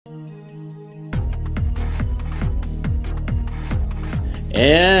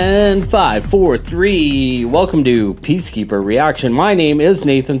And 5, 4, 3. Welcome to Peacekeeper Reaction. My name is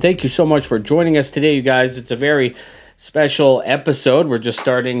Nathan. Thank you so much for joining us today, you guys. It's a very special episode. We're just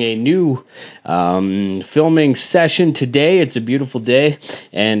starting a new filming session today. It's a beautiful day,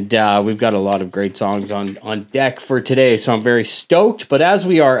 and we've got a lot of great songs on deck for today, so I'm very stoked. But as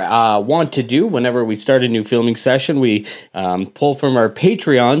we are want to do whenever we start a new filming session, we pull from our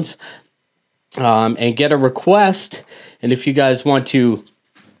Patreons and get a request. And if you guys want to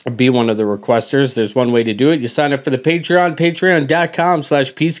be one of the requesters, there's one way to do it. You sign up for the Patreon,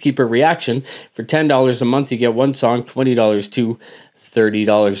 patreon.com/peacekeeperreaction. For $10 a month, you get one song, $20 2,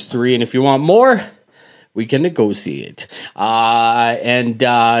 $30 3. And if you want more, we can negotiate.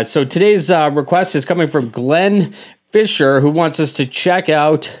 So today's request is coming from Glenn Fisher, who wants us to check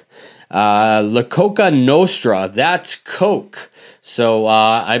out La Coka Nostra. That's Coke. So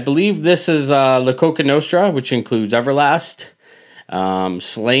I believe this is La Coka Nostra, which includes Everlast,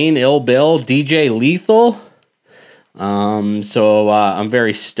 Slain, Ill Bill, DJ Lethal. I'm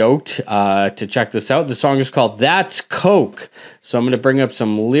very stoked to check this out. The song is called That's Coke. So I'm going to bring up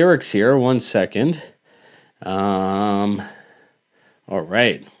some lyrics here. 1 second. All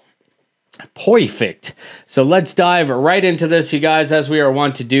right. Perfect. So let's dive right into this, you guys, as we are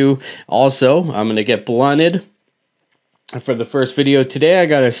wont to do. Also, I'm going to get blunted for the first video today. I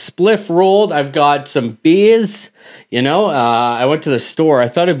got a spliff rolled. I've got some beers. You know, I went to the store. I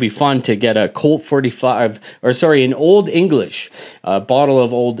thought it'd be fun to get a Colt 45, or sorry, an Old English, bottle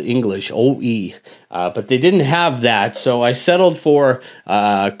of Old English, OE. But they didn't have that, so I settled for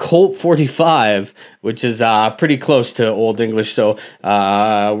Colt 45, which is pretty close to Old English. So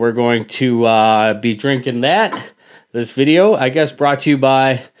we're going to be drinking that. This video, I guess, brought to you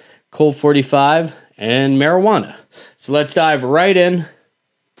by Colt 45 and marijuana. So let's dive right in.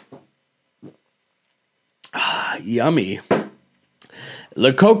 Yummy.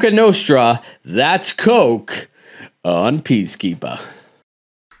 La Coka Nostra, that's Coke on Peacekeeper.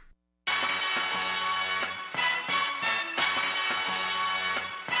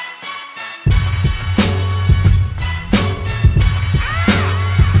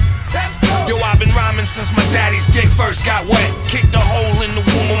 Since my daddy's dick first got wet, kicked a hole in the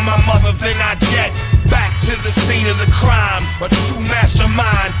womb of my mother, then I jet back to the scene of the crime. A true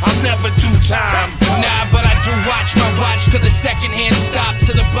mastermind, I'll never do time. Nah, but I do watch my watch till the second hand stop,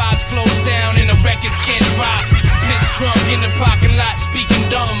 till the bars close down and the records can't drop. Piss drunk in the parking lot, speaking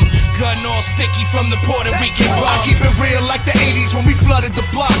dumb. Gun all sticky from the Puerto Rican rum. I keep it real like the 80s when we flooded the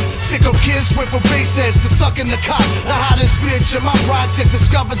block. Stick-up kids went from bass heads to sucking the cock. The hottest bitch in my projects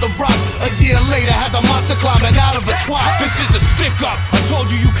discovered the rock. A year later, had the monster climbing out of a twat. This is a stick-up. I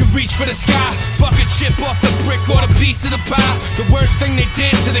told you you could reach for the sky. Fuck a chip off the brick or the piece of the pie. The worst thing they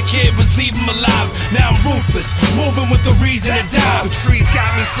did to the kid was leave him alive. Now I'm ruthless, moving with the reason to die. The trees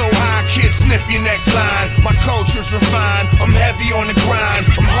got me so high, kid, sniff your next line. My culture's refined, I'm heavy on the grind.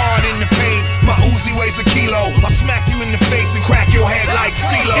 I'm hard in the paint, my Uzi weighs a kilo. I'll smack you in the face and crack your head like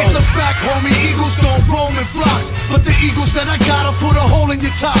CeeLo. It's a fact, homie, eagles don't roam in flocks, but the eagles that I gotta put a hole in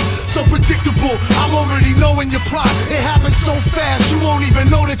your top. So predictable, I'm already knowing your plot. It happens so fast, you won't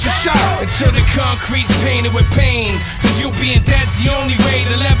even know that you're shot. Until the concrete's painted with pain, cause you being dead's the only way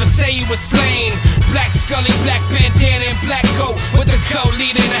they'll ever say you were slain. Black Scully, black bandana, and black coat, with the code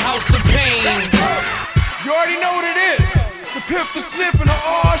leader in the house of pain. You already know what it is. The pimp for sniffing her,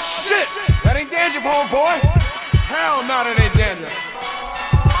 oh shit. That ain't dandruff, homeboy. Hell no, that ain't dandruff.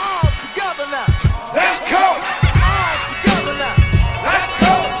 All together now. Let's go. All together now. Let's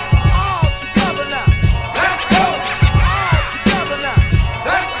go. All together now. Let's go. All together now.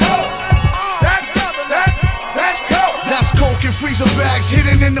 Let's go. Let's go. That's Coke and freezer bags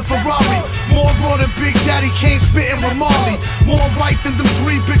hidden in the Ferrari. More raw than Big Daddy Kane spitting with Marley. More right than them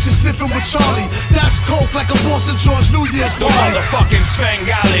 3 bitches sniffing with Charlie. That's Coke like a Boston George New Year's party. The motherfucking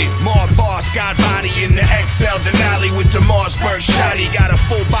Svengali. More boss, got body in the XL Denali with the Marsburg shotty. Got a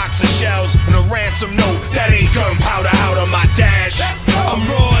full box of shells and a ransom note. That ain't gunpowder out on my dash. I'm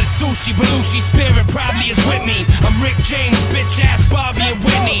raw as sushi, Belushi spirit probably is with me. I'm Rick James, bitch ass Bobby and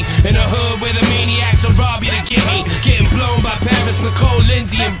Whitney. In the hood where the maniacs will rob you to get me. Getting blown by Paris, Nicole,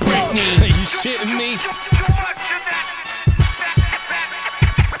 Lindsay, and Britney. Are you shitting me?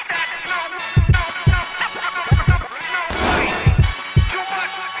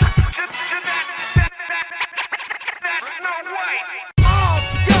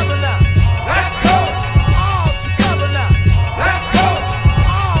 Let's go.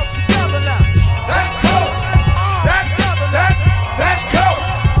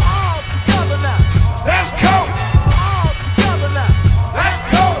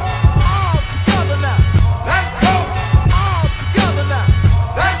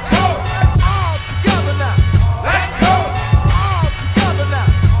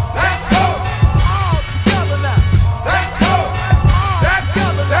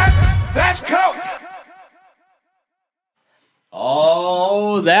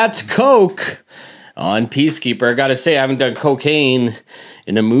 Oh, that's Coke on PeaceKeeper. I gotta say, I haven't done cocaine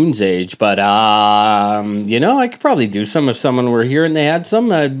in a moon's age, but you know, I could probably do some if someone were here and they had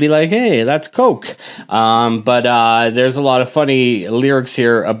some. I'd be like, hey, that's Coke. But there's a lot of funny lyrics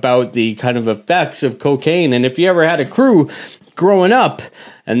here about the kind of effects of cocaine. And if you ever had a crew growing up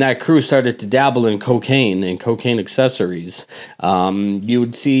and that crew started to dabble in cocaine and cocaine accessories, you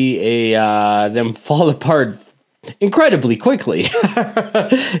would see them fall apart incredibly quickly.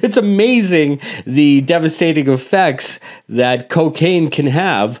 It's amazing the devastating effects that cocaine can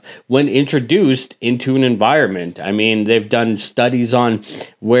have when introduced into an environment. I mean, they've done studies on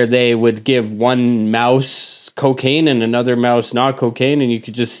where they would give one mouse cocaine and another mouse not cocaine, and you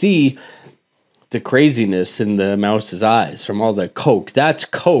could just see the craziness in the mouse's eyes from all the coke. That's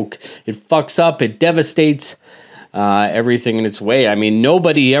Coke. It fucks up, it devastates everything in its way. I mean,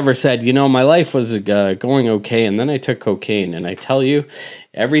 nobody ever said, you know, my life was going okay, and then I took cocaine, and I tell you,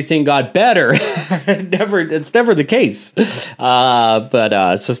 everything got better. It's never the case.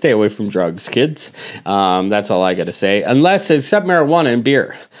 So stay away from drugs, kids. That's all I got to say. Except marijuana and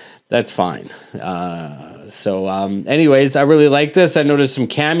beer. That's fine. Anyways, I really like this. I noticed some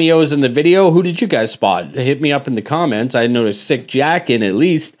cameos in the video. Who did you guys spot? Hit me up in the comments. I noticed Sick Jack in at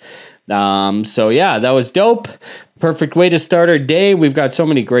least. Yeah, that was dope. Perfect way to start our day. We've got so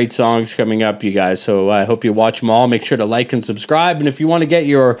many great songs coming up, you guys. So I hope you watch them all. Make sure to like and subscribe. And if you want to get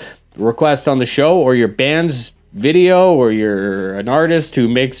your request on the show or your band's video, or you're an artist who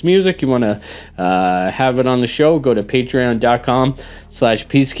makes music, you want to have it on the show, go to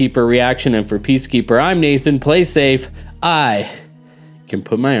patreon.com/PeaceKeeper Reaction. And for PeaceKeeper, I'm Nathan. Play safe. I can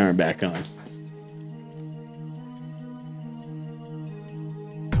put my arm back on.